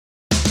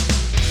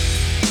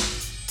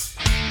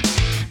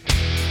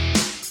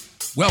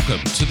Welcome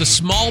to the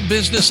Small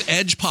Business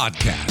Edge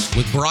podcast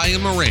with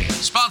Brian Moran,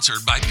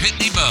 sponsored by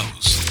Pitney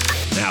Bowes.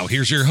 Now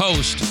here's your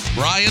host,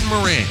 Brian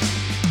Moran.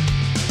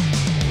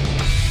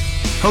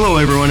 Hello,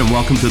 everyone, and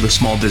welcome to the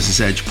Small Business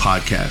Edge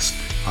podcast.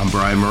 I'm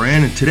Brian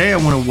Moran, and today I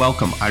want to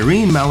welcome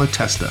Irene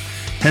Malatesta,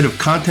 Head of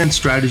Content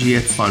Strategy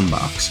at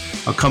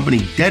Fundbox, a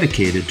company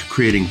dedicated to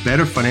creating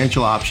better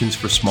financial options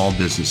for small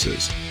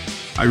businesses.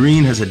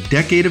 Irene has a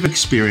decade of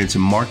experience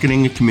in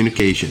marketing and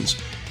communications,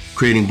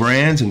 creating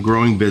brands and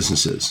growing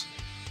businesses.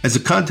 As a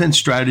content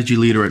strategy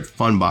leader at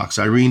Fundbox,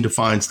 Irene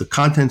defines the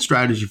content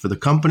strategy for the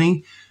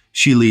company.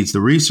 She leads the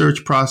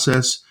research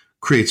process,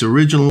 creates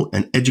original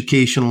and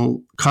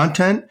educational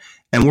content,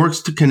 and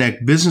works to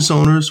connect business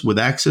owners with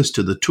access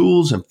to the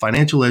tools and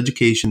financial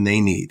education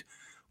they need.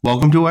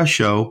 Welcome to our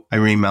show,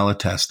 Irene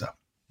Malatesta.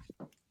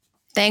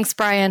 Thanks,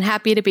 Brian.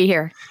 Happy to be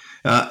here.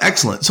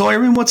 Excellent. So,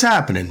 Irene, what's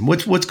happening?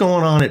 What's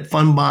going on at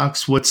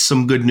Fundbox? What's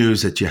some good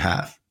news that you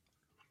have?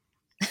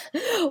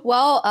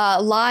 Well,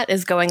 a lot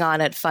is going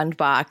on at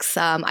Fundbox.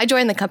 I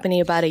joined the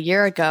company about a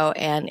year ago,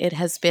 and it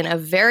has been a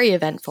very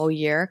eventful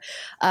year.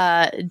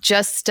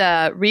 Just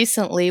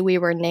recently, we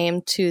were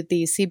named to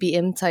the CB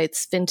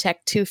Insights FinTech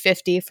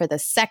 250 for the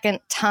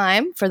second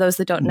time. For those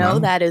that don't know,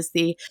 that is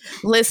the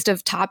list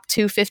of top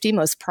 250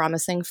 most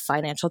promising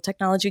financial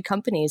technology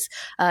companies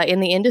in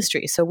the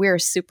industry. So we're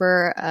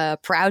super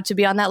proud to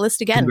be on that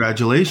list again.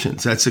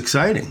 Congratulations. That's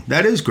exciting.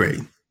 That is great.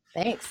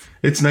 Thanks.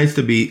 It's nice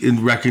to be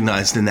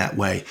recognized in that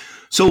way.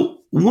 So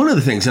one of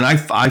the things, and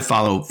I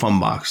follow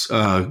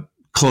Fundbox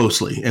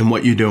closely and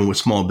what you're doing with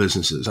small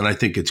businesses, and I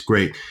think it's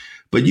great.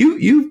 But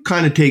you've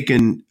kind of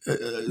taken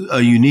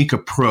a unique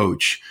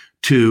approach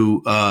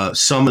to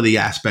some of the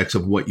aspects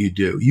of what you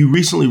do. You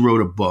recently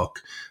wrote a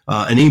book,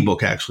 an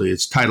ebook actually.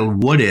 It's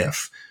titled "What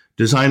If: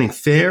 Designing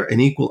Fair and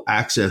Equal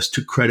Access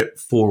to Credit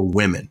for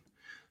Women."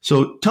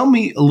 So tell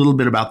me a little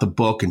bit about the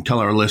book and tell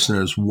our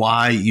listeners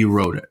why you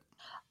wrote it.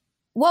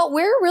 Well,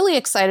 we're really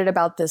excited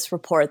about this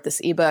report,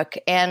 this ebook,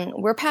 and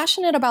we're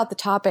passionate about the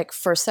topic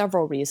for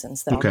several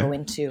reasons that I'll go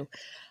into.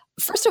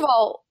 First of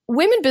all,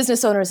 women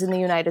business owners in the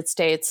United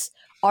States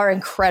are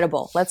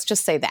incredible. Let's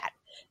just say that.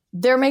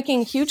 They're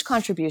making huge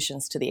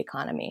contributions to the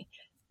economy.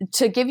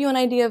 To give you an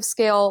idea of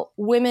scale,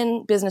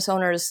 women business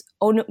owners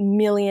own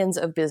millions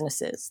of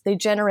businesses. They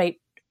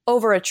generate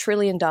over $1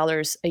 trillion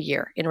a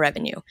year in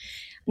revenue.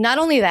 Not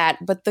only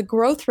that, but the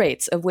growth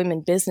rates of women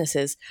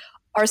businesses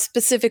are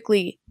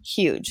specifically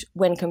huge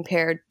when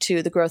compared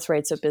to the growth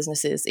rates of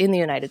businesses in the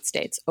United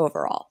States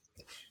overall.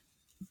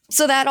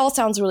 So that all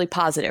sounds really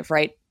positive,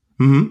 right?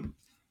 Mm-hmm.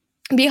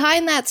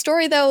 Behind that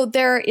story, though,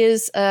 there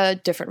is a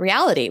different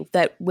reality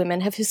that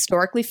women have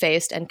historically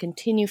faced and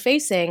continue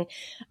facing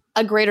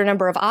a greater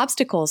number of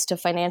obstacles to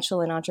financial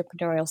and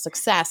entrepreneurial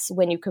success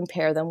when you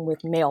compare them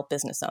with male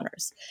business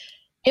owners.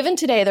 Even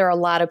today, there are a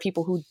lot of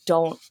people who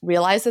don't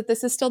realize that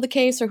this is still the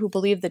case or who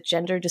believe that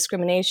gender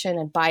discrimination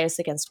and bias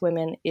against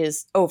women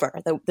is over,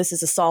 that this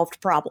is a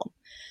solved problem.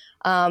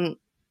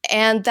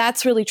 And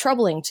that's really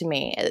troubling to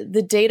me.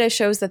 The data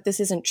shows that this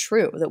isn't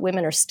true, that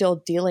women are still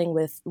dealing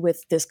with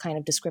this kind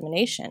of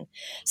discrimination.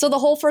 So the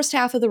whole first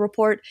half of the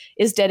report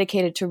is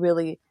dedicated to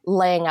really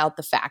laying out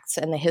the facts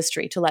and the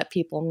history to let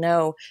people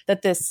know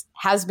that this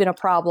has been a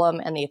problem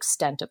and the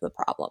extent of the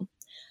problem.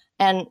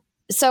 And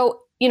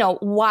so,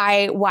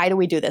 why do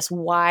we do this?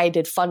 Why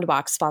did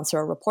Fundbox sponsor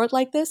a report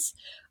like this?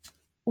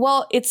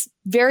 Well, it's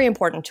very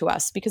important to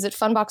us because at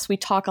Fundbox, we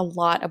talk a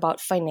lot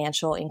about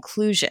financial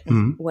inclusion.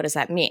 Mm-hmm. What does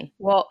that mean?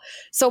 Well,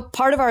 so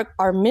part of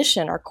our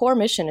mission, our core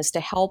mission, is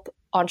to help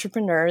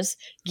entrepreneurs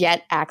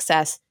get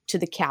access to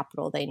the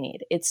capital they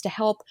need. It's to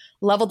help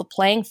level the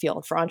playing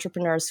field for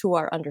entrepreneurs who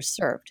are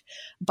underserved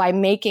by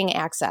making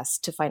access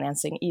to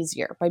financing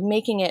easier, by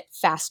making it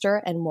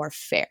faster and more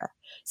fair.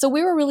 So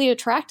we were really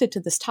attracted to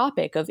this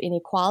topic of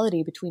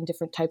inequality between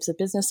different types of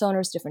business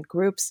owners, different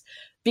groups,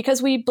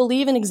 because we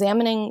believe in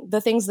examining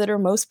the things that are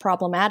most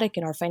problematic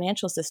in our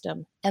financial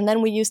system. And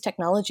then we use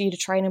technology to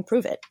try and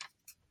improve it.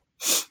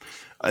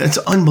 It's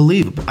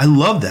unbelievable. I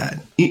love that.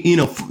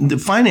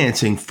 The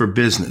financing for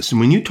business.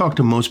 And when you talk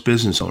to most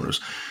business owners,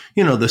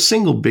 the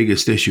single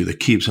biggest issue that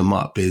keeps them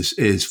up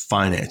is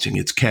financing.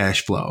 It's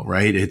cash flow,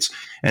 right? It's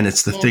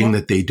the thing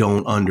that they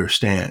don't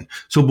understand.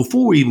 So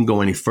before we even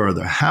go any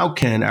further, how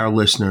can our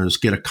listeners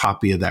get a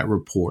copy of that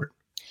report?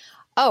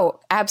 Oh,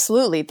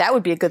 absolutely. That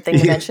would be a good thing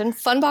to mention.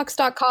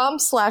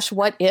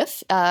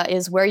 Fundbox.com/whatif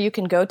is where you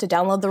can go to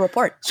download the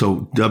report.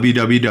 So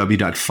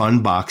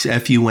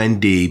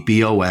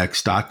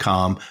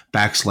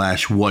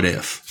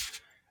www.fundbox.com/whatif.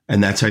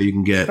 And that's how you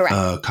can get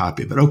a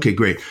copy of it. Okay,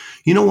 great.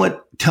 You know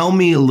what? Tell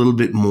me a little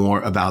bit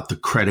more about the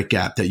credit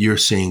gap that you're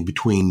seeing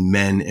between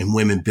men and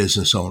women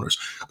business owners.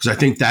 Because I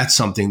think that's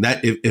something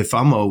that if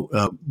I'm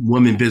a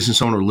women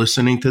business owner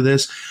listening to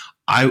this,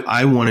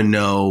 I want to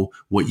know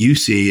what you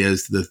see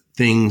as the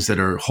things that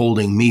are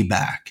holding me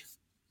back.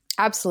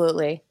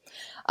 Absolutely.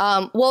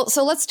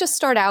 So let's just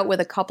start out with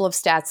a couple of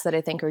stats that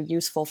I think are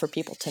useful for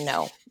people to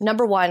know.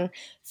 Number one,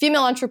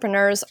 female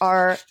entrepreneurs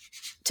are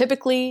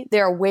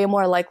they're way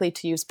more likely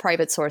to use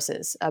private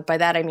sources. By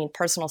that, I mean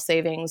personal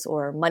savings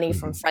or money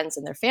from friends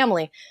and their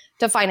family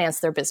to finance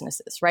their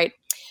businesses, right?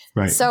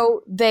 Right.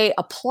 So they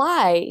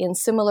apply in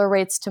similar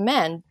rates to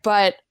men,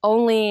 but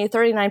only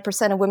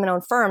 39% of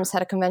women-owned firms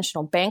had a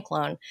conventional bank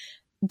loan.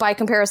 By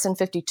comparison,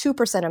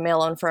 52% of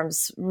male-owned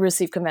firms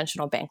receive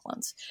conventional bank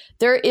loans.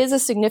 There is a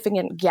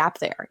significant gap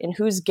there in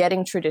who's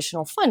getting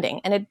traditional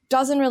funding. And it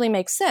doesn't really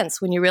make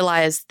sense when you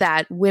realize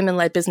that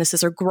women-led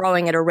businesses are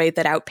growing at a rate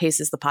that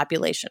outpaces the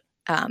population,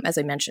 as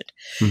I mentioned.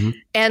 Mm-hmm.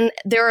 And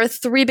there are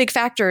three big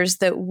factors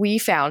that we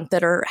found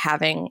that are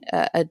having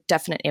a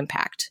definite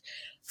impact.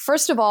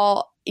 First of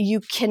all,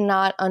 you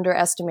cannot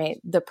underestimate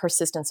the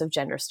persistence of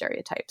gender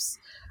stereotypes.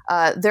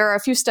 There are a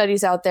few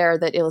studies out there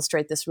that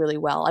illustrate this really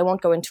well. I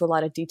won't go into a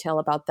lot of detail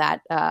about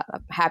that.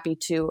 I'm happy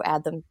to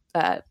add them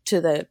to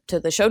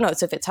the show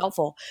notes if it's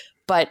helpful.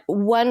 But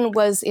one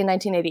was in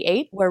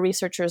 1988, where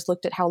researchers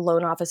looked at how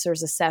loan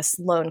officers assess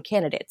loan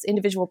candidates,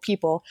 individual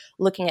people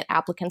looking at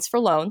applicants for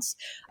loans,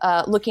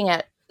 looking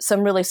at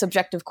some really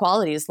subjective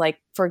qualities like,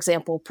 for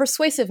example,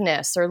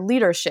 persuasiveness or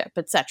leadership,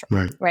 et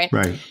cetera.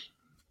 Right.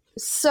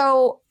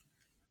 So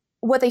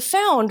what they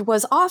found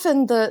was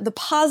often the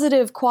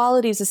positive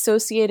qualities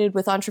associated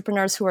with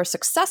entrepreneurs who are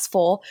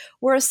successful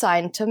were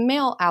assigned to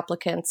male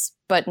applicants,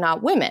 but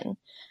not women.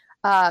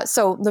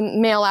 So the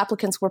male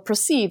applicants were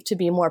perceived to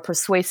be more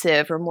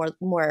persuasive or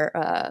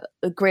more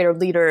greater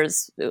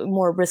leaders,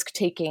 more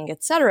risk-taking,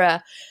 et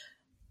cetera,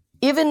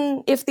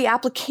 even if the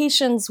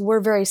applications were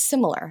very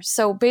similar.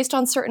 So based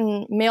on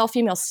certain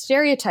male-female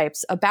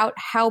stereotypes about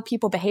how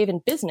people behave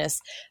in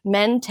business,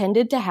 men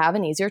tended to have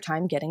an easier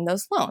time getting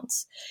those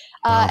loans.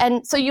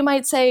 And so you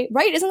might say,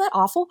 right, isn't that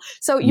awful?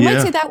 So you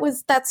might say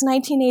that's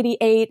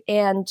 1988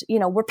 and,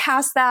 we're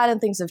past that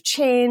and things have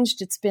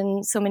changed. It's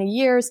been so many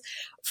years.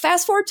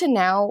 Fast forward to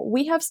now,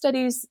 we have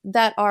studies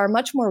that are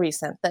much more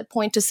recent that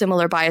point to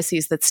similar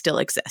biases that still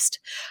exist.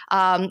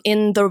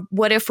 In the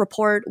What If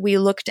report, we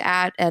looked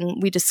at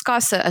and we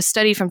discuss a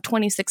study from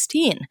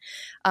 2016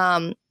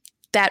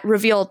 that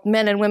revealed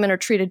men and women are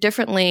treated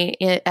differently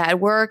at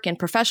work and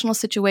professional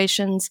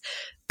situations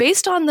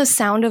based on the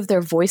sound of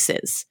their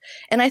voices.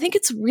 And I think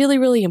it's really,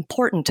 really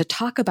important to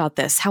talk about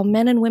this, how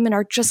men and women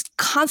are just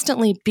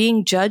constantly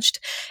being judged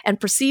and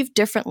perceived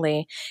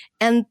differently.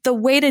 And the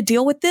way to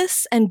deal with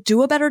this and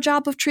do a better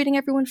job of treating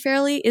everyone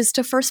fairly is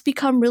to first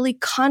become really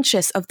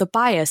conscious of the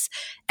bias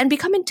and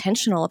become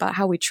intentional about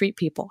how we treat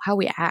people, how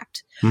we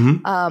act.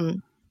 Mm-hmm.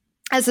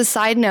 As a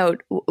side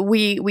note,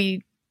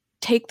 we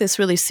take this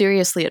really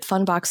seriously at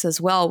Fundbox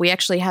as well. We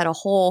actually had a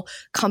whole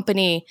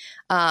company-wide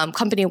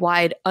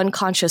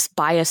unconscious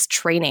bias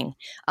training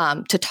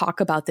to talk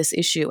about this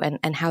issue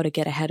and how to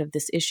get ahead of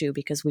this issue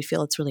because we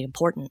feel it's really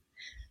important.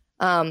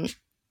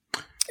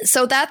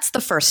 So that's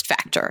the first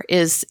factor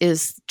is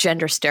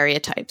gender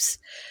stereotypes.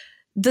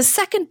 The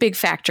second big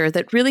factor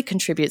that really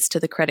contributes to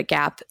the credit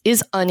gap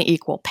is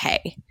unequal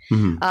pay.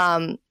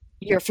 Mm-hmm.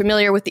 You're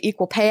familiar with the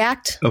Equal Pay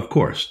Act? Of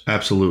course.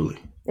 Absolutely.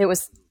 It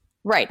was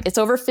right. It's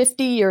over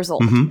 50 years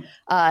old,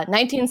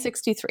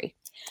 1963.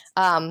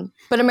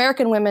 But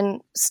American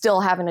women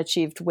still haven't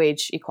achieved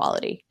wage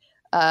equality.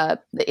 The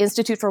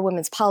Institute for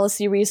Women's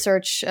Policy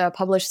Research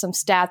published some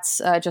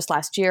stats just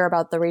last year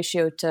about the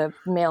ratio to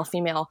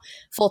male-female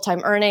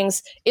full-time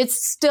earnings.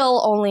 It's still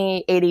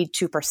only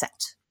 82%.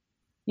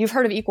 You've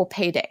heard of Equal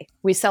Pay Day.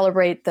 We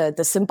celebrate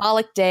the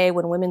symbolic day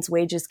when women's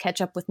wages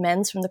catch up with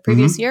men's from the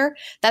previous year.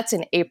 That's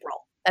in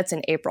April.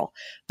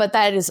 But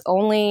that is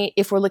only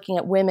if we're looking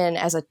at women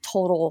as a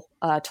total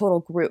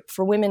group.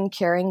 For women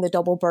carrying the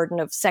double burden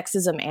of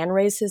sexism and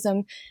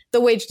racism,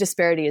 the wage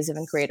disparity is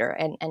even greater.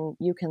 And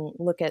you can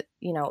look at,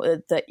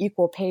 the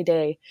Equal Pay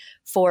Day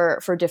for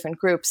different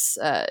groups.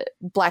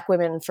 Black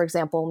women, for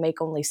example,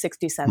 make only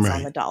 60 cents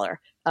on the dollar.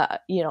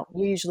 You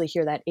usually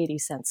hear that 80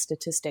 cent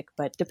statistic,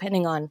 but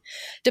depending on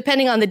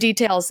the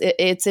details,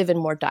 it's even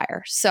more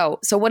dire. So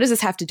what does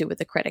this have to do with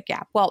the credit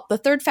gap? Well, the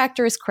third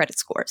factor is credit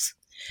scores.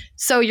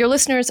 So your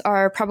listeners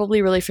are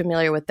probably really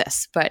familiar with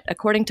this, but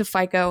according to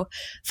FICO,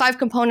 5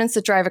 components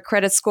that drive a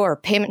credit score are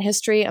payment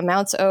history,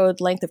 amounts owed,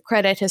 length of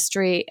credit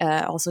history,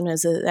 also known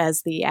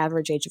as the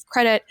average age of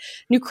credit,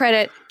 new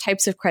credit,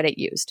 types of credit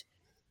used.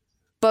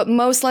 But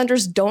most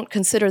lenders don't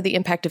consider the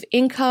impact of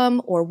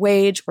income or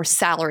wage or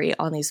salary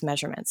on these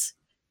measurements.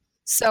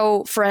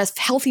 So for a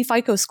healthy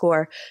FICO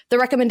score, the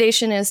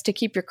recommendation is to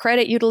keep your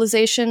credit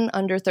utilization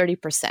under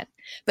 30%.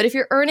 But if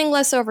you're earning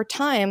less over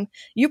time,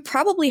 you're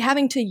probably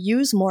having to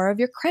use more of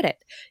your credit.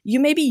 You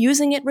may be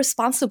using it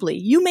responsibly.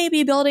 You may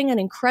be building an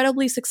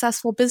incredibly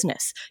successful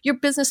business. Your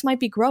business might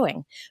be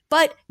growing,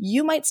 but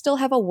you might still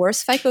have a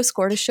worse FICO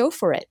score to show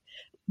for it.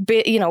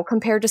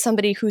 Compared to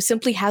somebody who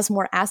simply has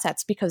more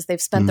assets because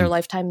they've spent their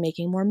lifetime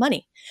making more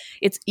money.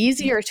 It's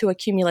easier to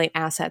accumulate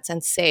assets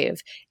and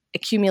save,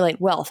 accumulate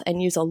wealth,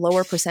 and use a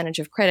lower percentage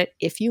of credit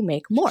if you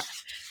make more.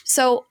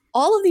 So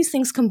all of these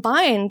things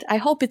combined, I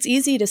hope it's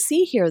easy to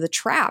see here the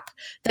trap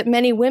that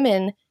many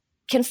women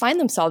can find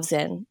themselves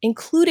in,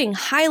 including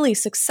highly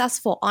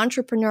successful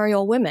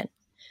entrepreneurial women.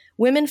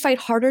 Women fight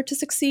harder to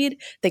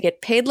succeed, they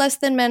get paid less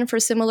than men for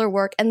similar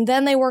work, and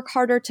then they work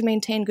harder to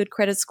maintain good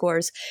credit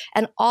scores.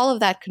 And all of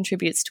that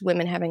contributes to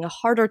women having a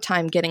harder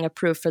time getting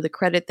approved for the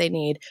credit they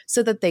need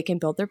so that they can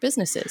build their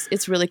businesses.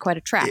 It's really quite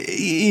a trap.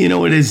 You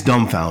know, it is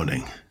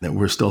dumbfounding that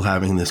we're still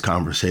having this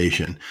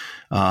conversation,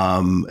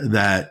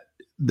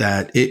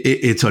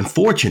 it's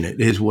unfortunate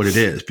is what it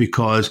is,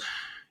 because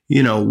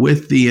you know,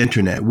 with the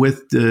internet,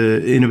 with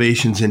the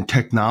innovations in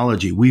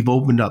technology, we've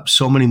opened up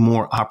so many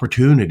more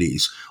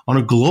opportunities on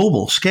a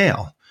global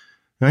scale,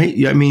 right?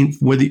 I mean,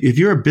 if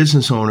you're a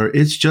business owner,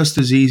 it's just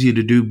as easy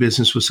to do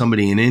business with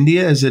somebody in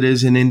India as it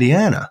is in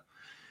Indiana.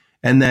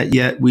 And that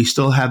yet we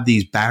still have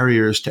these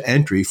barriers to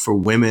entry for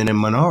women and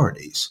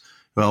minorities.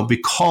 Well,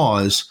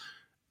 because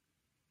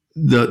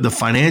the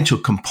financial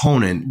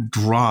component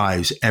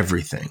drives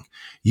everything.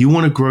 You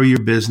want to grow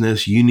your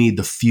business, you need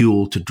the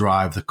fuel to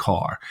drive the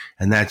car.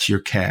 And that's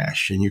your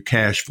cash and your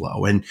cash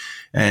flow and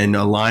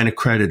a line of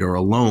credit or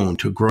a loan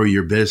to grow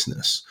your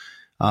business.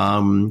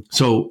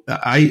 So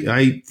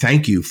I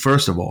thank you,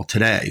 first of all,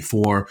 today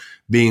for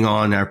being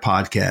on our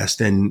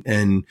podcast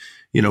and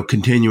you know,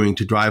 continuing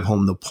to drive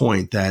home the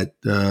point that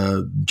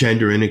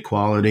gender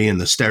inequality and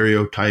the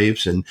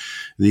stereotypes and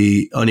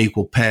the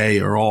unequal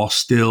pay are all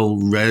still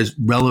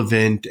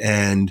relevant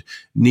and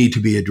need to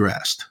be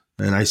addressed.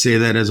 And I say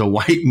that as a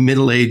white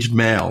middle-aged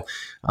male,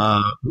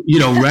 you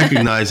know,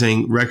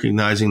 recognizing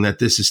that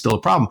this is still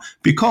a problem,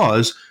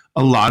 because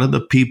a lot of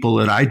the people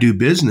that I do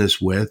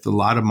business with, a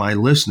lot of my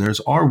listeners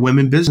are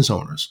women business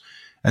owners,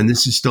 and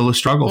this is still a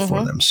struggle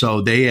for them. So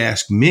they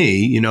ask me,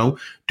 you know,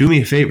 do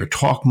me a favor,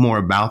 talk more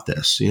about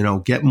this, you know,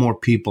 get more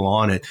people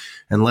on it,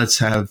 and let's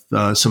have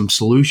some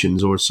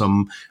solutions or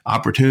some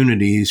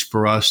opportunities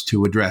for us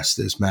to address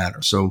this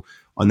matter. So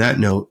on that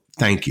note,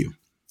 thank you.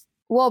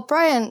 Well,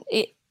 Brian,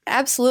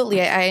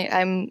 absolutely.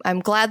 I'm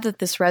glad that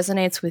this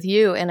resonates with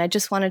you. And I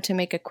just wanted to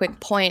make a quick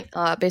point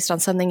based on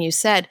something you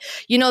said.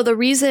 You know, the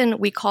reason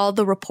we call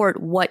the report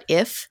 "What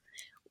If?"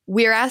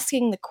 we're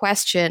asking the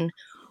question,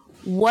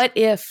 what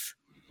if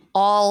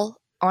all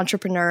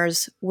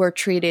entrepreneurs were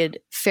treated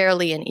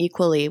fairly and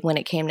equally when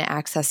it came to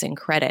accessing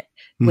credit,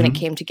 when it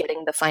came to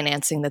getting the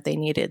financing that they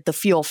needed, the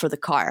fuel for the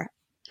car?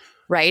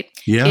 Right?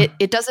 Yeah.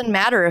 It doesn't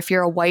matter if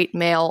you're a white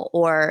male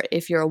or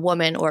if you're a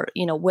woman or,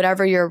 you know,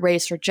 whatever your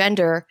race or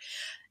gender.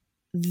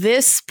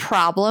 This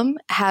problem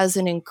has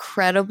an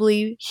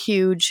incredibly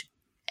huge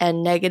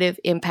and negative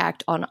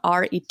impact on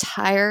our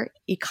entire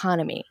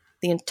economy,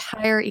 the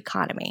entire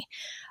economy.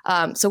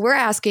 So we're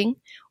asking,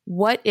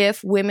 what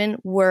if women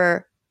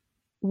were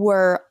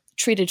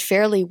treated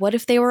fairly? What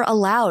if they were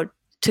allowed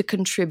to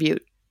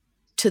contribute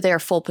to their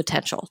full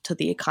potential to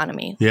the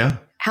economy? Yeah.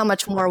 How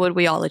much more would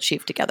we all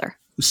achieve together?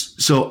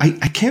 So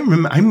I can't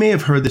remember. I may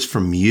have heard this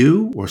from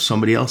you or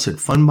somebody else at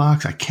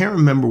Fundbox. I can't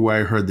remember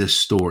where I heard this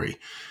story.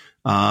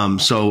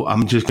 So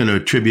I'm just going to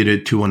attribute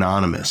it to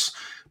anonymous.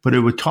 But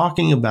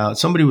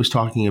somebody was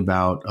talking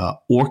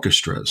about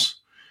orchestras,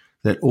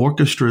 that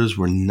orchestras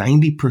were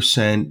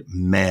 90%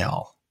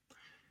 male.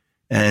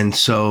 And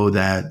so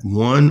that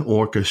one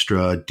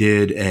orchestra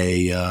did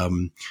a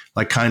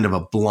like kind of a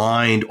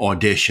blind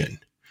audition.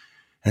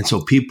 And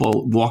so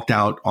people walked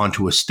out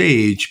onto a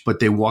stage, but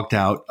they walked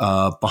out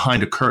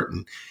behind a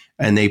curtain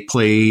and they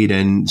played.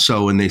 And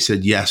they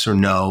said yes or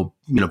no,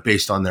 you know,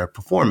 based on their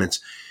performance.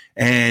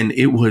 And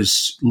it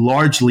was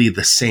largely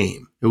the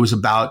same. It was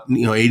about,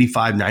 you know,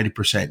 85,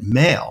 90%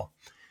 male.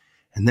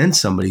 And then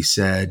somebody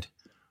said,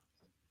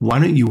 why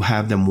don't you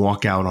have them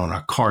walk out on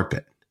a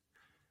carpet?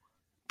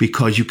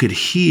 Because you could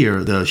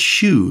hear the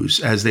shoes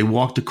as they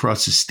walked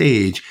across the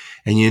stage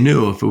and you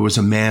knew if it was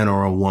a man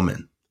or a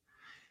woman.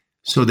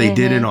 So they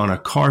did it on a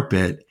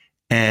carpet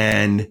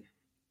and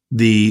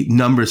the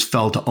numbers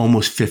fell to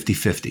almost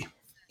 50-50.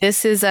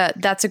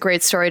 That's a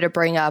great story to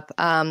bring up.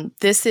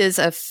 This is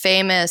a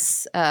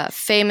famous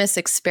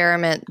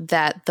experiment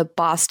that the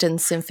Boston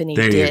Symphony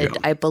did,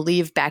 I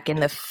believe, back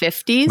in the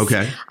 50s.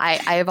 Okay. I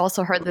have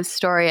also heard this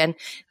story, and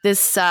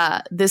this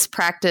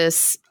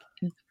practice,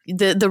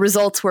 the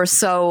results were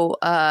so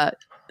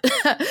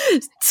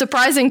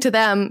surprising to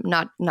them,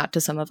 not to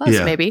some of us,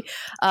 maybe,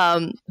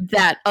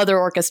 that other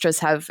orchestras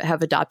have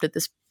adopted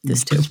this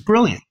too. It's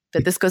brilliant.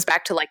 But this goes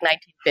back to like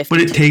 1950.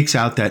 But it takes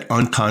out that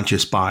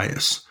unconscious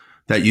bias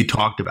that you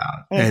talked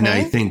about. And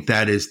I think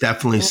that is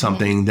definitely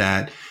something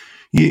that,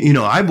 you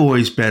know, I've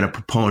always been a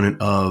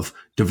proponent of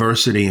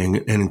diversity and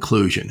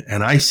inclusion.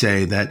 And I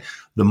say that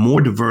the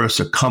more diverse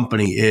a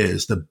company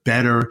is, the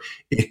better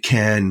it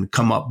can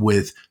come up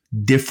with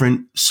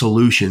different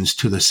solutions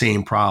to the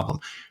same problem,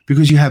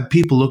 because you have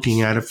people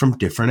looking at it from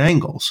different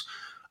angles.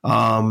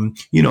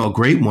 You know, a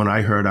great one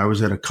I heard, I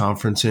was at a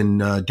conference in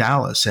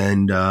Dallas,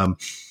 and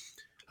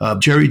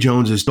Jerry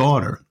Jones's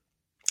daughter,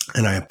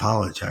 and I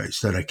apologize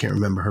that I can't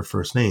remember her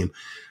first name.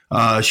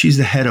 She's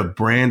the head of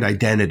brand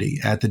identity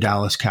at the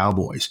Dallas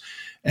Cowboys.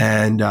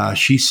 And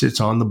she sits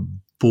on the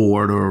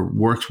board or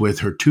works with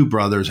her two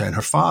brothers and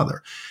her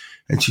father.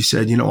 And she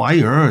said,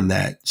 I earned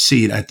that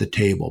seat at the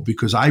table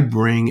because I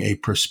bring a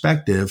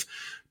perspective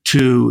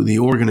to the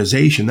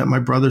organization that my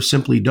brothers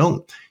simply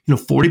don't.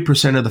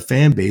 40% of the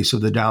fan base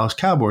of the Dallas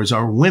Cowboys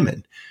are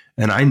women,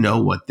 and I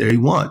know what they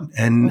want,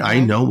 and I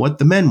know what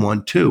the men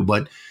want too.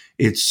 But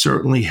it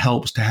certainly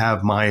helps to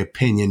have my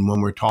opinion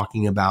when we're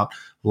talking about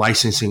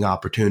licensing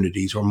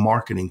opportunities or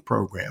marketing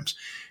programs.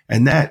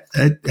 And that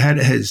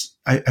has,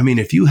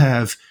 if you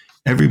have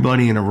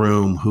everybody in a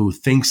room who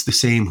thinks the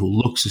same, who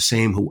looks the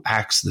same, who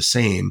acts the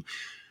same,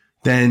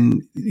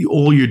 then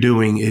all you're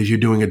doing is you're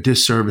doing a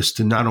disservice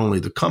to not only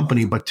the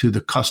company, but to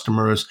the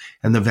customers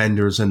and the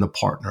vendors and the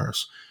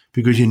partners,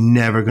 because you're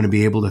never going to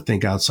be able to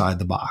think outside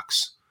the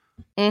box.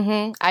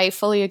 I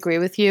fully agree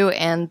with you.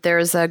 And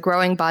there's a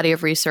growing body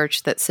of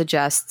research that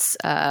suggests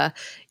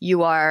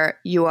you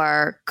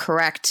are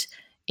correct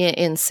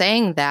in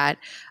saying that.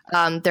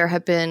 There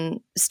have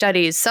been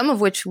studies, some of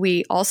which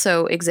we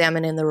also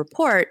examine in the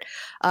report,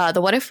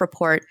 the What If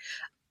report,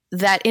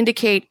 that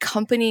indicate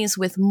companies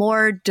with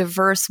more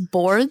diverse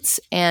boards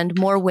and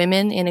more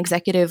women in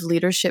executive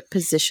leadership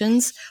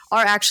positions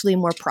are actually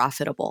more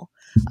profitable.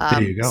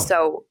 There you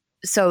go.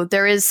 So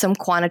there is some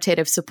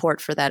quantitative support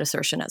for that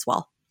assertion as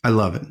well. I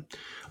love it.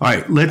 All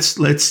right,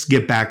 let's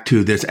get back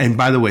to this. And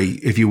by the way,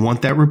 if you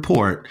want that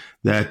report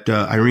that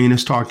Irene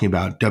is talking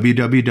about,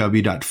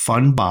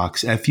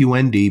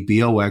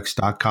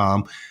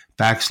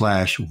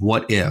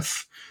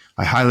 www.fundbox.com/whatif.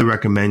 I highly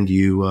recommend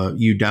you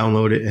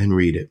download it and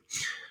read it.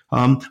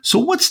 So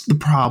what's the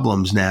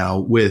problems now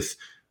with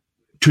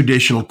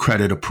traditional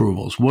credit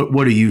approvals?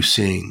 What are you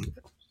seeing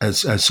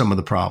as some of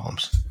the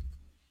problems?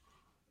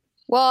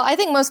 Well, I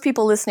think most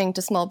people listening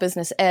to Small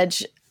Business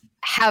Edge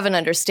have an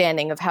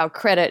understanding of how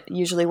credit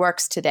usually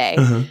works today.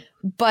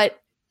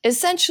 But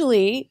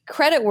essentially,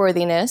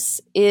 creditworthiness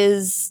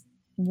is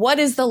what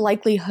is the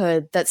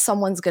likelihood that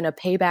someone's going to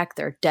pay back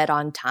their debt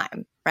on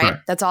time, right?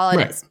 That's all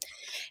it is.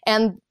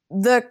 And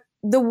the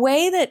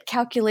way that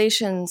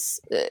calculations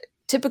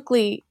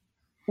typically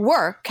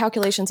work,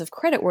 calculations of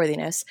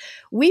creditworthiness,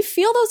 we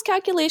feel those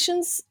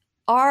calculations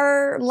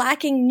are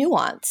lacking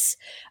nuance.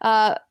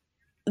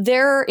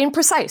 They're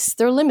imprecise.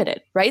 They're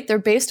limited, right? They're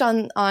based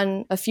on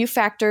a few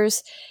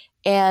factors.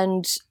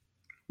 And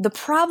the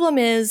problem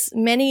is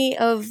many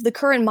of the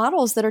current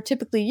models that are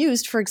typically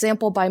used, for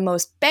example, by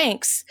most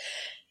banks,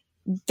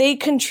 they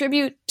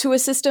contribute to a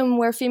system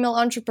where female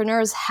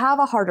entrepreneurs have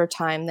a harder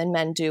time than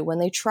men do when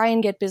they try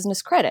and get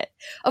business credit.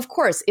 Of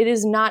course, it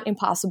is not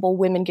impossible.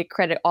 Women get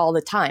credit all the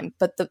time.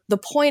 But the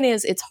point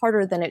is it's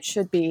harder than it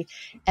should be.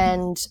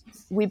 And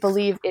we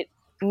believe it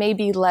may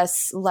be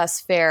less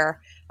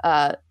fair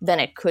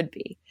than it could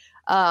be.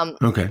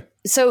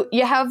 So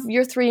you have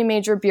your three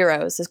major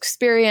bureaus,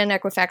 Experian,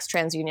 Equifax,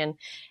 TransUnion,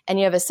 and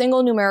you have a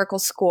single numerical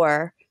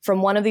score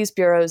from one of these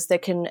bureaus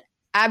that can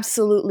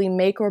absolutely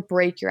make or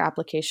break your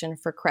application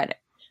for credit,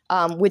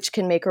 which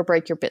can make or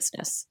break your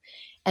business.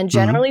 And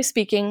generally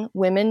speaking,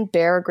 women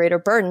bear a greater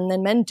burden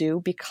than men do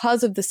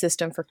because of the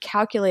system for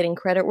calculating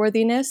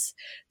creditworthiness.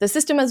 The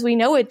system as we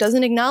know it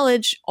doesn't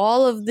acknowledge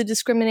all of the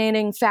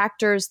discriminating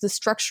factors, the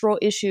structural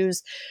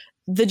issues,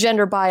 the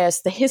gender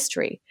bias, the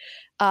history.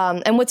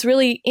 And what's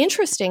really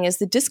interesting is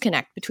the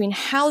disconnect between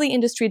how the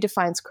industry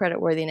defines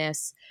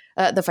creditworthiness,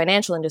 the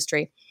financial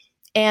industry,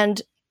 and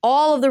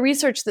all of the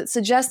research that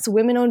suggests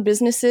women-owned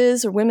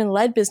businesses or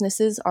women-led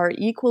businesses are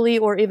equally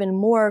or even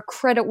more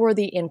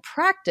creditworthy in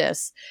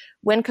practice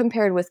when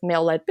compared with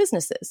male-led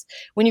businesses.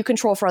 When you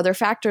control for other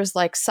factors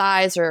like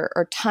size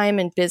or time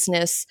in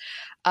business,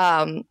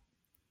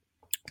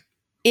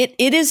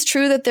 It is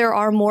true that there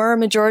are more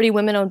majority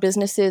women-owned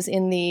businesses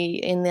in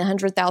the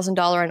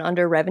 $100,000 and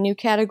under revenue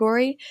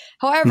category.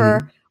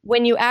 However,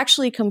 when you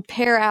actually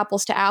compare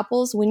apples to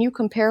apples, when you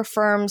compare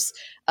firms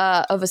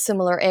of a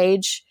similar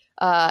age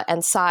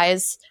and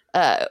size,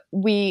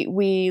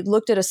 we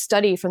looked at a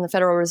study from the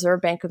Federal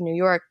Reserve Bank of New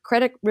York,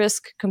 credit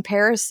risk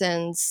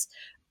comparisons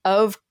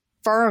of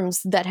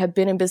firms that have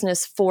been in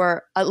business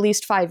for at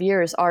least 5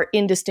 years are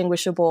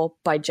indistinguishable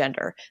by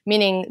gender,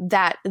 meaning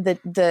that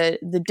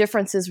the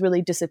differences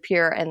really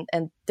disappear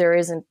and there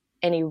isn't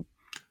any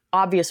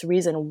obvious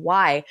reason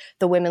why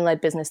the women-led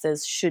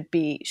businesses should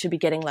be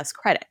getting less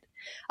credit.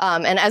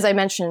 And as I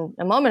mentioned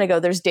a moment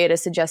ago, there's data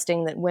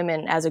suggesting that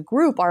women as a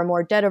group are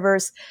more debt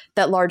averse,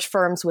 that large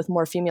firms with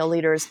more female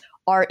leaders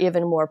are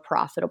even more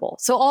profitable.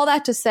 So all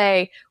that to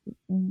say,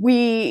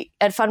 we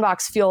at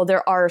Fundbox feel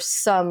there are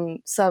some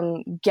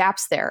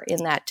gaps there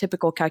in that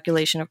typical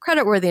calculation of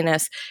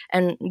creditworthiness,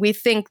 and we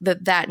think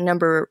that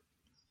number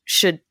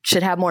should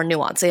have more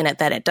nuance in it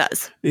than it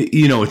does.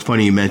 It's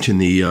funny you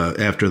mentioned the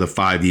after the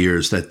 5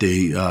 years that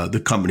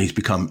the companies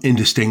become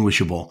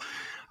indistinguishable.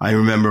 I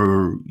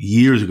remember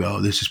years ago,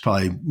 this is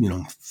probably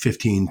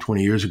 15,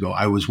 20 years ago,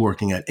 I was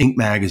working at Inc.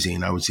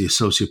 magazine. I was the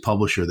associate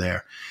publisher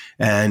there.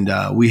 And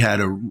we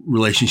had a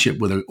relationship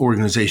with an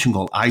organization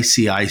called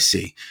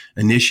ICIC,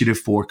 Initiative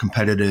for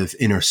Competitive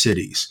Inner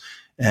Cities.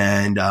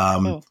 And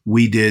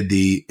we did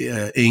the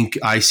Inc.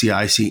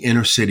 ICIC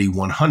Inner City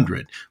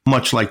 100,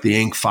 much like the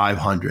Inc.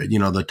 500,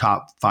 the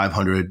top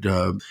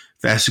 500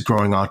 fastest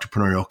growing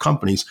entrepreneurial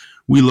companies.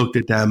 We looked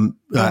at them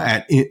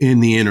in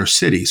the inner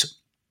cities.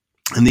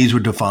 And these were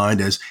defined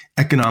as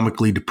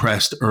economically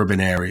depressed urban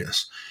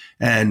areas.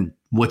 And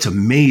what's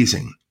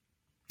amazing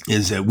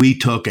is that we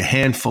took a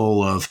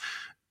handful of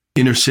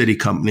inner city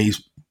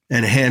companies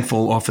and a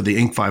handful off of the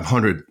Inc.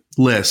 500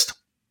 list,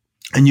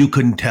 and you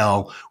couldn't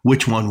tell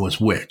which one was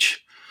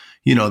which.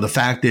 The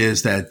fact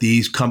is that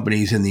these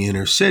companies in the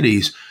inner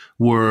cities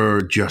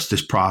were just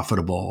as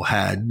profitable,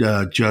 had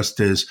just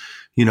as,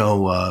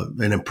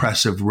 an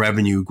impressive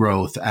revenue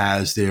growth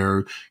as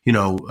their,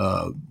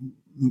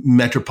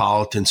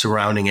 metropolitan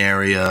surrounding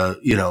area,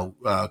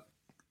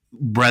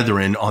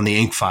 brethren on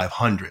the Inc.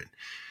 500.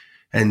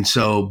 And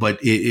so, but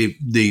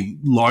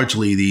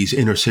largely these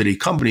inner city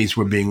companies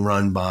were being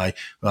run by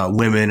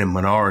women and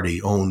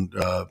minority owned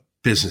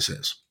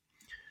businesses.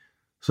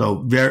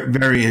 So very,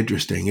 very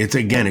interesting.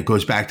 It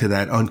goes back to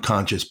that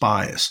unconscious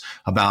bias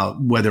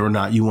about whether or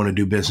not you want to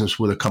do business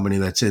with a company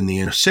that's in the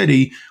inner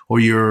city, or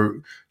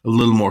you're a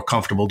little more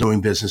comfortable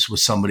doing business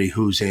with somebody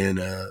who's in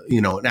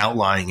an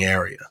outlying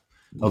area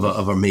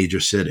of a major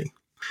city.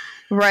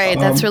 Right.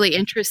 That's really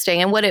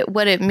interesting. And what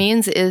it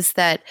means is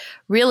that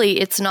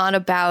really it's not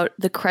about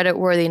the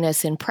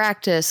creditworthiness in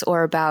practice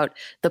or about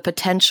the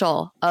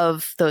potential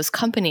of those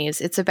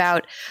companies. It's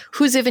about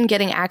who's even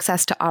getting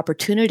access to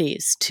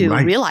opportunities to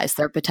realize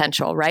their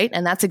potential, right?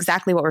 And that's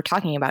exactly what we're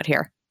talking about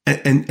here.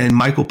 And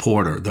Michael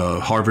Porter, the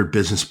Harvard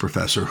business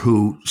professor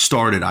who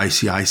started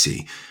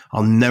ICIC,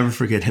 I'll never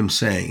forget him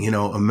saying,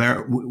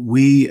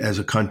 we as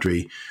a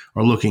country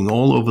are looking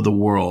all over the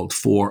world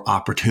for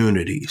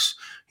opportunities,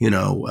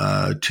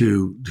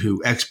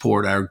 to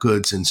export our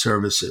goods and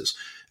services.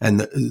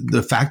 And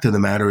the fact of the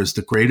matter is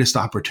the greatest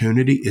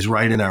opportunity is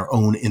right in our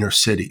own inner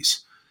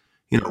cities.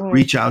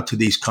 Reach out to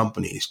these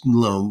companies,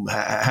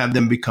 have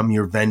them become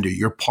your vendor,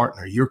 your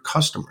partner, your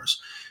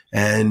customers.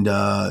 And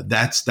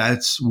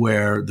that's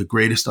where the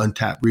greatest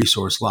untapped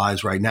resource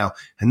lies right now.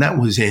 And that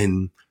was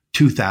in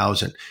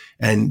 2000.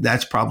 And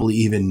that's probably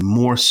even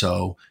more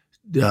so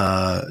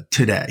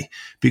today,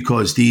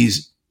 because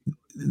these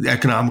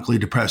economically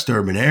depressed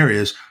urban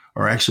areas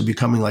are actually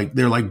becoming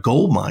they're like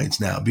gold mines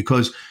now,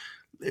 because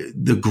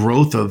the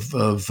growth of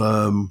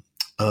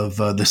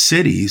the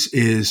cities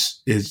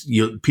is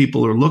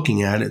people are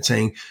looking at it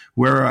saying,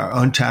 where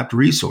are untapped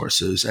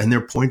resources? And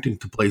they're pointing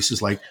to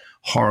places like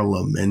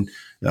Harlem and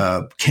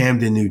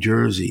Camden, New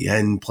Jersey,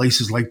 and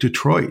places like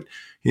Detroit,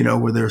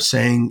 where they're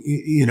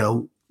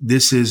saying,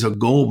 this is a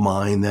gold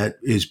mine that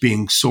is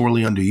being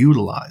sorely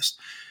underutilized.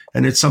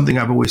 And it's something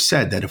I've always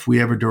said, that if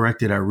we ever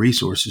directed our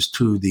resources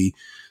to the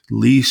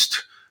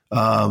least,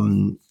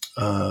 the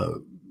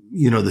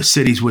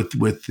cities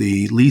with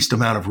the least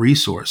amount of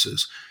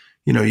resources,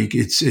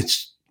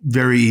 it's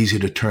very easy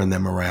to turn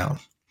them around.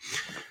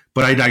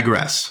 But I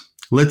digress.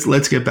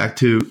 Let's get back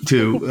to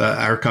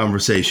our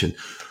conversation.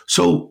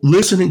 So,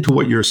 listening to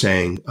what you're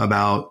saying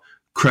about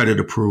credit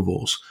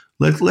approvals,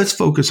 let's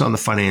focus on the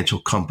financial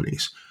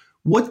companies.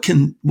 What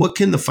can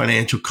the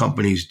financial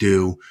companies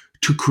do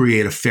to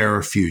create a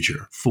fairer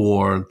future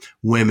for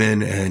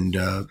women and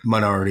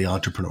minority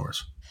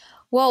entrepreneurs?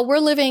 Well, we're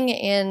living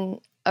in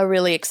a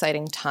really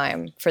exciting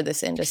time for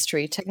this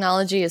industry.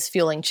 Technology is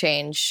fueling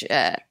change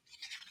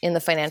in the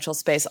financial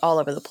space all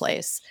over the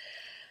place.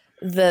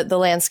 The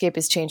landscape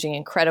is changing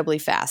incredibly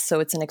fast, so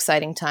it's an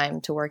exciting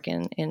time to work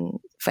in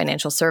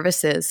financial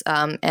services,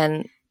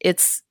 and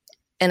it's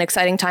an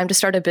exciting time to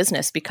start a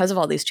business because of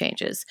all these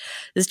changes.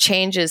 This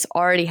change is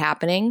already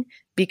happening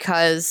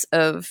because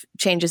of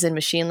changes in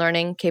machine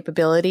learning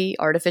capability,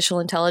 artificial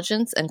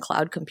intelligence, and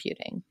cloud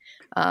computing.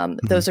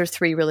 Those are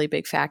three really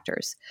big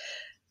factors.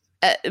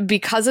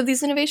 Because of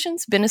these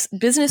innovations,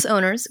 business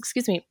owners,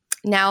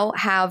 now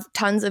have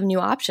tons of new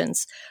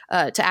options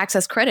to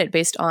access credit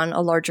based on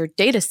a larger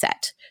data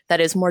set.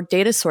 That is, more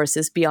data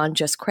sources beyond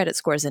just credit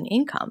scores and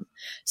income.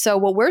 So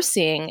what we're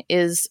seeing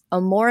is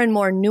a more and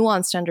more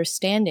nuanced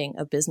understanding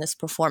of business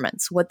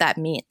performance, what that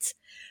means.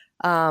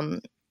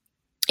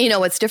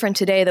 What's different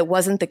today that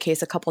wasn't the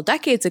case a couple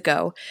decades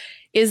ago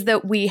is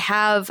that we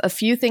have a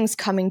few things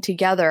coming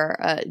together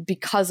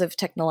because of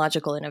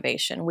technological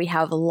innovation. We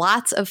have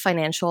lots of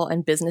financial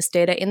and business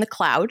data in the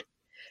cloud.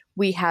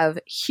 We have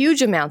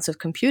huge amounts of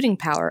computing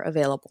power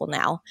available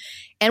now,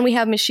 and we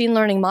have machine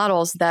learning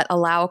models that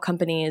allow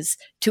companies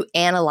to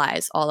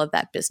analyze all of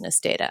that business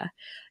data.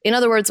 In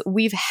other words,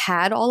 we've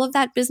had all of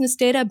that business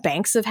data.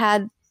 Banks have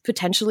had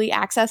potentially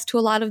access to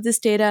a lot of this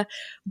data,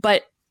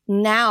 but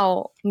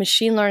now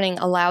machine learning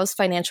allows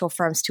financial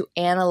firms to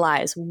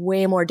analyze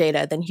way more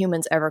data than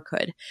humans ever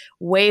could,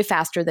 way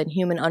faster than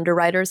human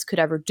underwriters could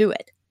ever do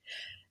it.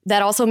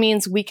 That also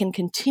means we can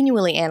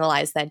continually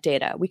analyze that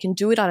data. We can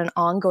do it on an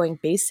ongoing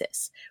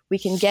basis. We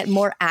can get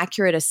more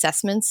accurate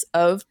assessments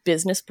of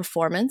business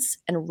performance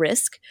and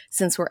risk.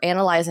 Since we're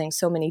analyzing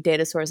so many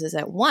data sources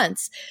at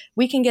once,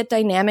 we can get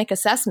dynamic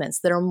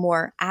assessments that are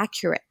more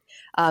accurate,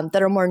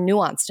 that are more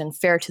nuanced and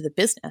fair to the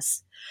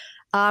business.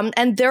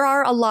 And there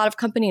are a lot of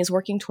companies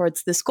working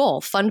towards this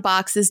goal.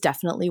 Fundbox is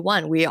definitely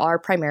one. We are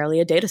primarily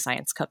a data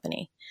science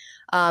company.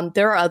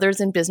 There are others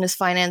in business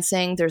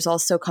financing. There's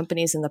also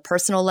companies in the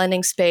personal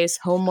lending space,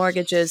 home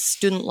mortgages,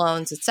 student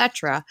loans,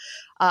 etc.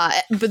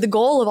 But the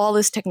goal of all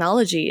this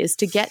technology is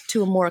to get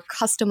to a more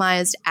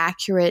customized,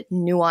 accurate,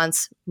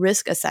 nuanced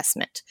risk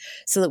assessment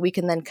so that we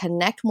can then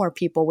connect more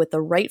people with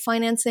the right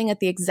financing at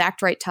the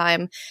exact right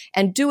time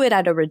and do it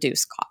at a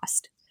reduced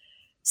cost.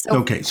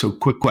 So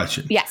quick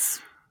question. Yes.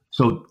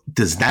 So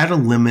does that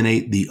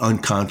eliminate the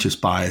unconscious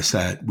bias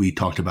that we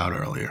talked about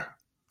earlier?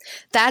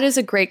 That is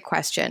a great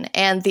question.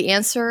 And the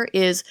answer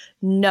is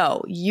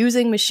no.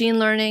 Using machine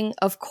learning,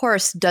 of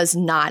course, does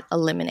not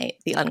eliminate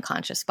the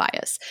unconscious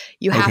bias.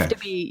 You have to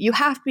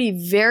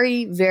be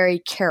very, very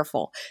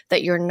careful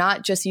that you're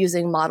not just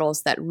using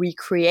models that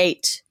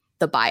recreate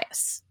the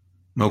bias.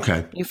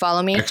 Okay. You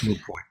follow me?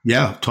 Excellent point.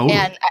 Yeah, totally.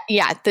 And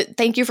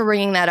thank you for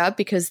bringing that up,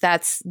 because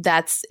that's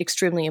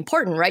extremely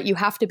important, right? You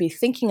have to be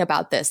thinking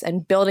about this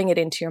and building it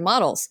into your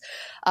models.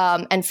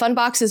 And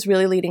Fundbox is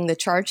really leading the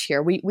charge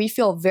here. We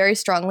feel very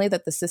strongly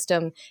that the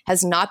system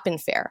has not been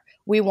fair.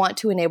 We want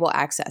to enable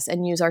access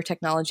and use our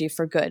technology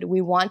for good. We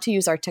want to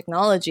use our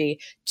technology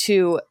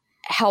to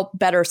help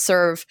better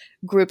serve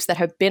groups that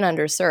have been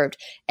underserved.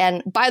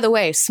 And by the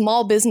way,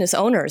 small business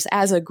owners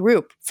as a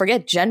group,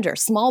 forget gender,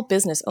 small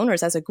business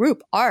owners as a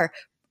group are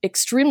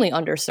extremely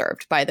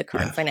underserved by the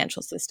current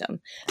financial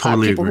system.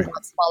 Totally people agree. Who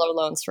want smaller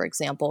loans, for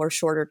example, or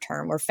shorter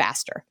term or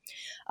faster.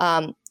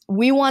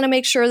 We want to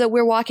make sure that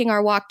we're walking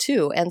our walk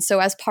too. And so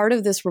as part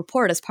of this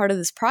report, as part of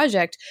this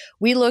project,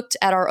 we looked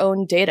at our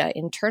own data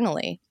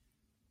internally.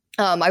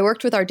 I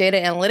worked with our data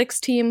analytics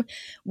team.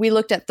 We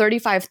looked at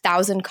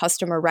 35,000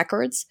 customer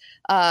records,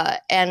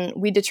 and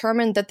we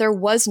determined that there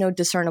was no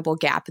discernible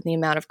gap in the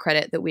amount of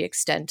credit that we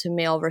extend to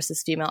male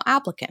versus female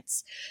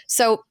applicants.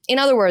 So, in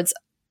other words,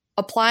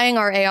 applying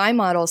our AI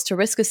models to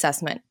risk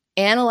assessment,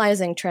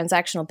 analyzing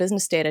transactional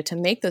business data to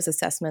make those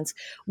assessments,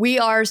 we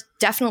are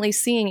definitely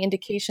seeing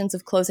indications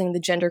of closing the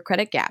gender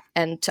credit gap.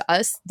 And to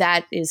us,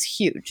 that is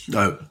huge.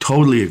 I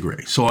totally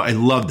agree. So I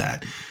love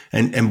that.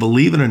 And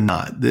believe it or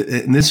not,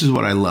 and this is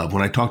what I love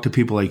when I talk to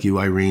people like you,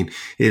 Irene,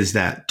 is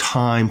that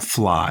time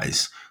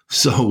flies.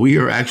 So we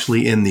are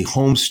actually in the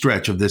home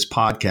stretch of this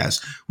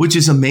podcast, which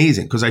is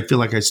amazing because I feel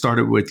like I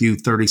started with you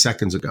 30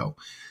 seconds ago.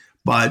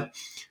 But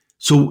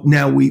so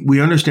now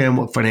we understand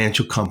what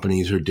financial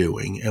companies are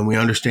doing, and we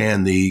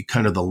understand the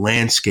kind of the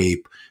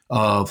landscape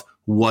of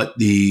what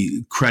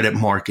the credit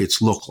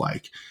markets look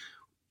like.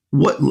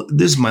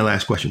 This is my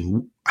last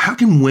question. How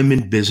can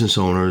women business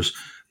owners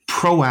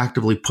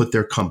proactively put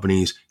their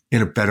companies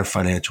in a better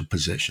financial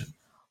position?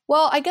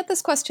 Well, I get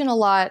this question a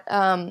lot.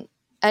 And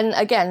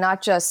again,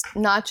 not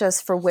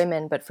just for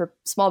women, but for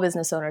small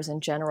business owners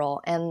in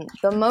general. And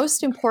the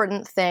most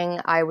important thing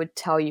I would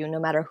tell you, no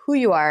matter who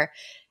you are,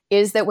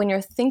 is that when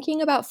you're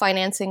thinking about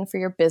financing for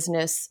your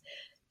business,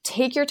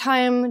 take your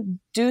time,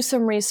 do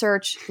some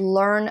research,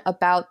 learn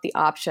about the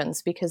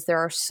options, because there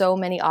are so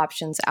many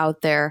options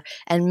out there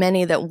and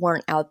many that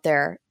weren't out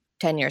there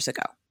 10 years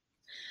ago.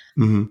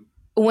 Mm-hmm.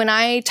 When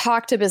I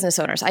talk to business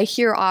owners, I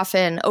hear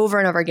often over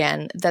and over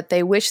again that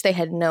they wish they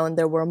had known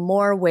there were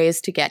more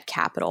ways to get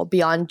capital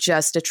beyond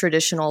just a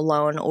traditional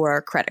loan or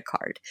a credit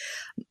card.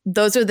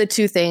 Those are the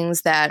two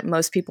things that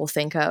most people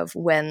think of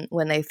when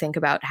they think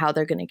about how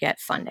they're going to get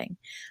funding.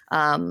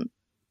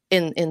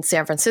 In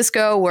San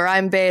Francisco, where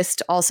I'm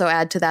based, also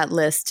add to that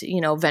list,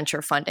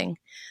 venture funding,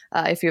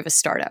 if you have a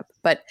startup.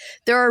 But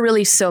there are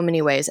really so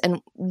many ways. And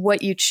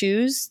what you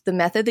choose, the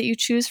method that you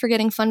choose for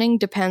getting funding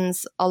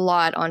depends a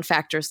lot on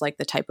factors like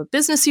the type of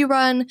business you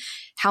run,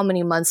 how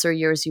many months or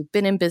years you've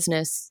been in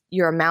business,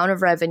 your amount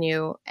of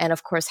revenue, and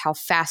of course, how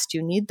fast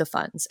you need the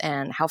funds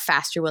and how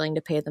fast you're willing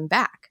to pay them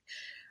back.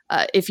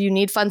 If you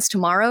need funds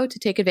tomorrow to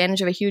take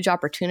advantage of a huge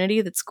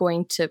opportunity that's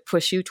going to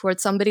push you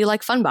towards somebody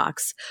like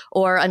Fundbox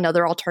or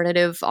another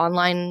alternative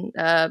online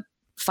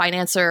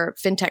financer,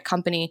 fintech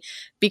company,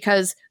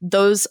 because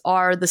those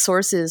are the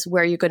sources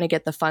where you're going to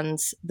get the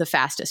funds the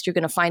fastest. You're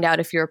going to find out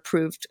if you're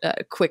approved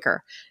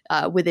quicker,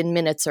 within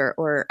minutes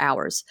or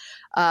hours.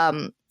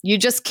 You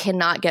just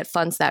cannot get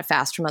funds that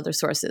fast from other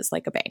sources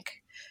like a bank.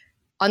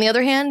 On the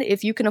other hand,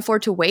 if you can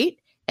afford to wait,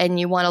 and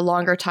you want a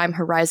longer time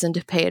horizon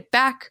to pay it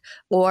back,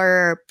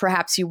 or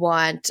perhaps you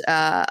want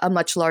a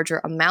much larger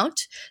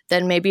amount,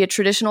 then maybe a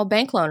traditional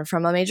bank loan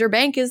from a major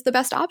bank is the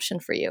best option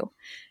for you.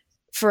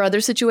 For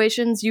other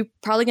situations, you're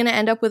probably going to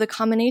end up with a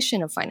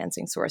combination of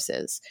financing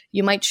sources.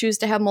 You might choose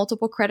to have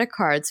multiple credit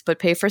cards, but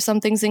pay for some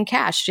things in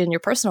cash in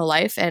your personal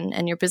life,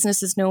 and your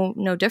business is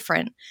no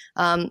different.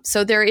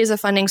 So there is a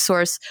funding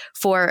source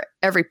for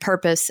every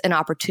purpose and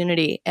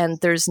opportunity, and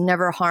there's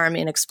never harm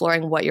in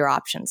exploring what your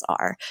options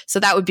are. So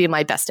that would be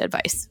my best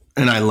advice.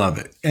 And I love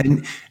it.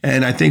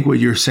 And I think what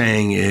you're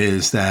saying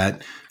is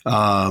that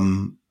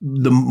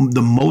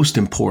the most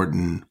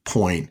important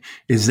point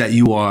is that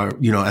you are,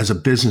 as a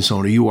business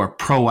owner, you are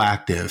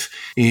proactive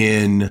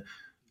in,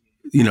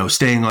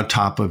 staying on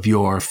top of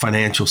your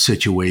financial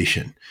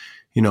situation.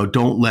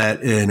 don't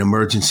let an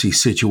emergency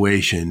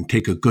situation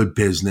take a good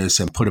business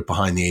and put it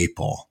behind the eight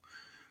ball,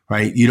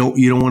 right? You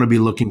don't want to be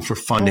looking for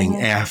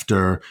funding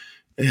after,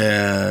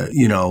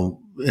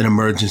 an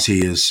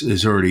emergency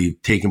is already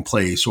taken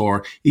place,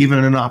 or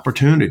even an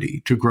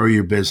opportunity to grow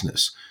your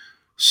business.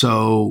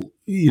 So,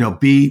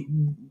 make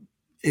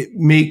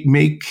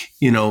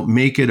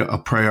it a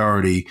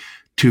priority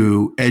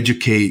to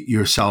educate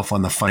yourself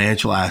on the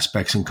financial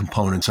aspects and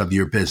components of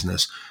your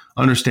business.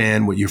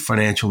 Understand what your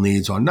financial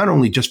needs are, not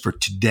only just for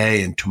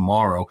today and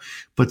tomorrow,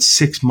 but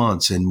 6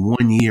 months and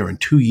 1 year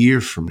and 2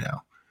 years from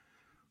now,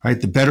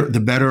 right? The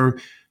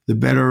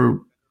better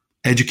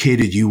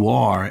educated you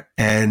are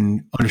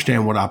and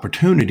understand what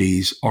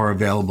opportunities are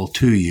available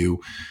to you,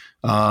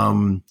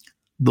 the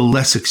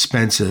less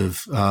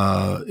expensive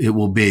it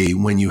will be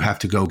when you have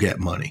to go get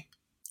money.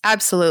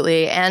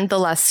 Absolutely. And the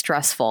less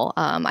stressful.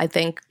 I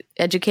think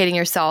educating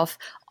yourself,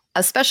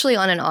 especially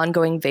on an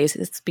ongoing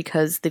basis,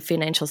 because the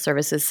financial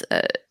services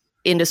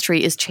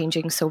industry is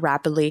changing so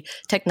rapidly.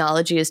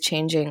 Technology is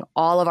changing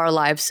all of our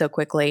lives so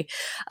quickly.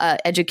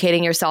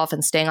 Educating yourself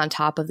and staying on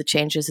top of the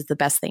changes is the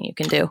best thing you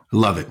can do.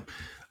 Love it.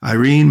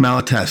 Irene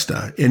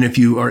Malatesta. And if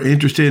you are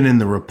interested in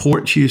the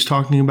report she is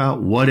talking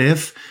about, What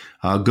If,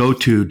 go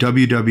to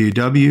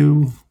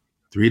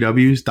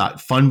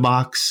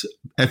www.fundbox,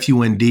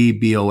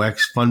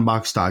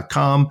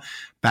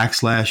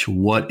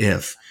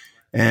 fundbox.com/whatif.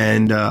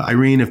 And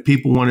Irene, if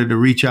people wanted to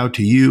reach out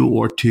to you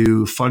or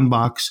to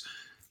Fundbox,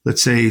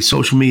 let's say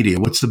social media,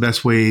 what's the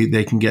best way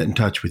they can get in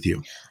touch with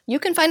you? You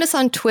can find us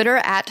on Twitter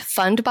at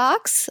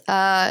Fundbox.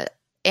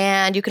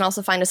 And you can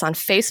also find us on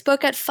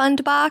Facebook at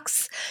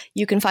Fundbox.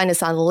 You can find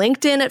us on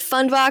LinkedIn at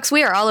Fundbox.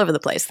 We are all over the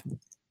place.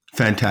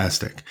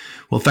 Fantastic.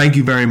 Well, thank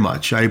you very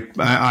much.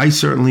 I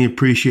certainly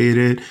appreciate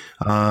it.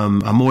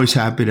 I'm always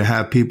happy to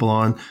have people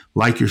on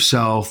like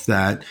yourself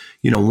that,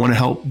 want to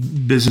help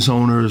business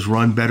owners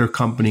run better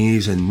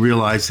companies and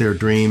realize their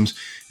dreams.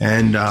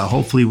 And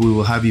hopefully we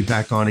will have you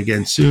back on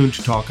again soon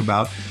to talk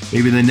about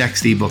maybe the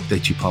next ebook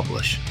that you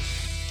publish.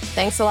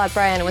 Thanks a lot,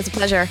 Brian. It was a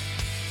pleasure.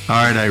 All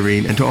right,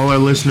 Irene. And to all our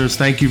listeners,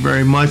 thank you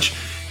very much.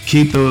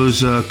 Keep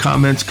those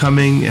comments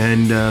coming.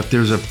 And if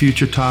there's a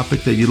future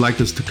topic that you'd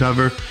like us to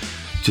cover,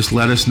 just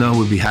let us know.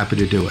 We'd be happy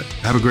to do it.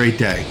 Have a great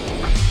day.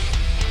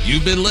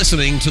 You've been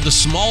listening to the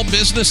Small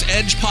Business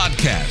Edge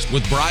podcast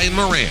with Brian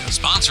Moran,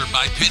 sponsored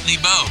by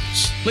Pitney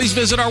Bowes. Please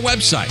visit our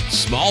website,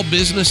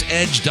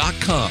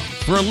 smallbusinessedge.com,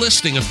 for a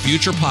listing of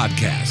future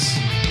podcasts.